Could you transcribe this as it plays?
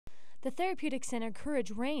The therapeutic center Courage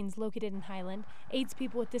Reins, located in Highland, aids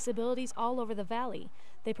people with disabilities all over the valley.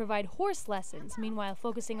 They provide horse lessons, meanwhile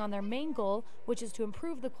focusing on their main goal, which is to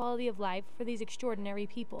improve the quality of life for these extraordinary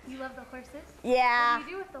people. You love the horses? Yeah. What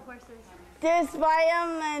do you do with the horses? Just buy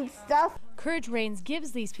them and stuff. Courage Reins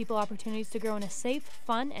gives these people opportunities to grow in a safe,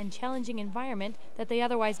 fun, and challenging environment that they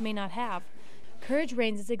otherwise may not have. Courage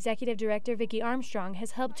Reins' executive director, Vicki Armstrong,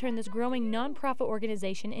 has helped turn this growing nonprofit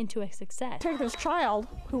organization into a success. Take this child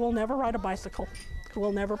who will never ride a bicycle, who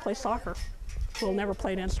will never play soccer, who will never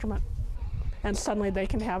play an instrument, and suddenly they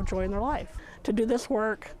can have joy in their life. To do this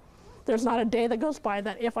work, there's not a day that goes by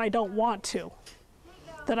that if I don't want to,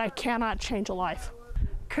 that I cannot change a life.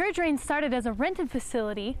 Courage Reins started as a rented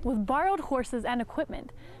facility with borrowed horses and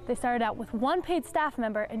equipment. They started out with one paid staff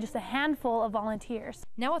member and just a handful of volunteers.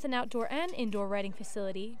 Now with an outdoor and indoor riding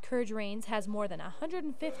facility, Courage Reins has more than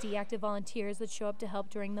 150 active volunteers that show up to help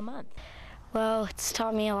during the month. Well, it's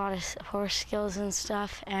taught me a lot of horse skills and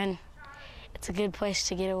stuff, and it's a good place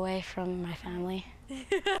to get away from my family.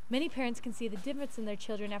 Many parents can see the difference in their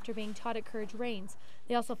children after being taught at Courage Reins.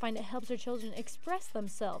 They also find it helps their children express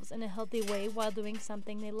themselves in a healthy way while doing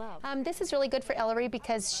something they love. This is really good for Ellery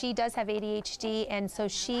because she does have ADHD, and so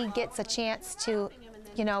she gets a chance to,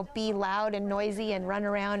 be loud and noisy and run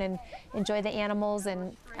around and enjoy the animals,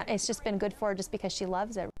 and it's just been good for her just because she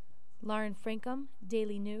loves it. Lauren Frankum,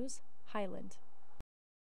 Daily News, Highland.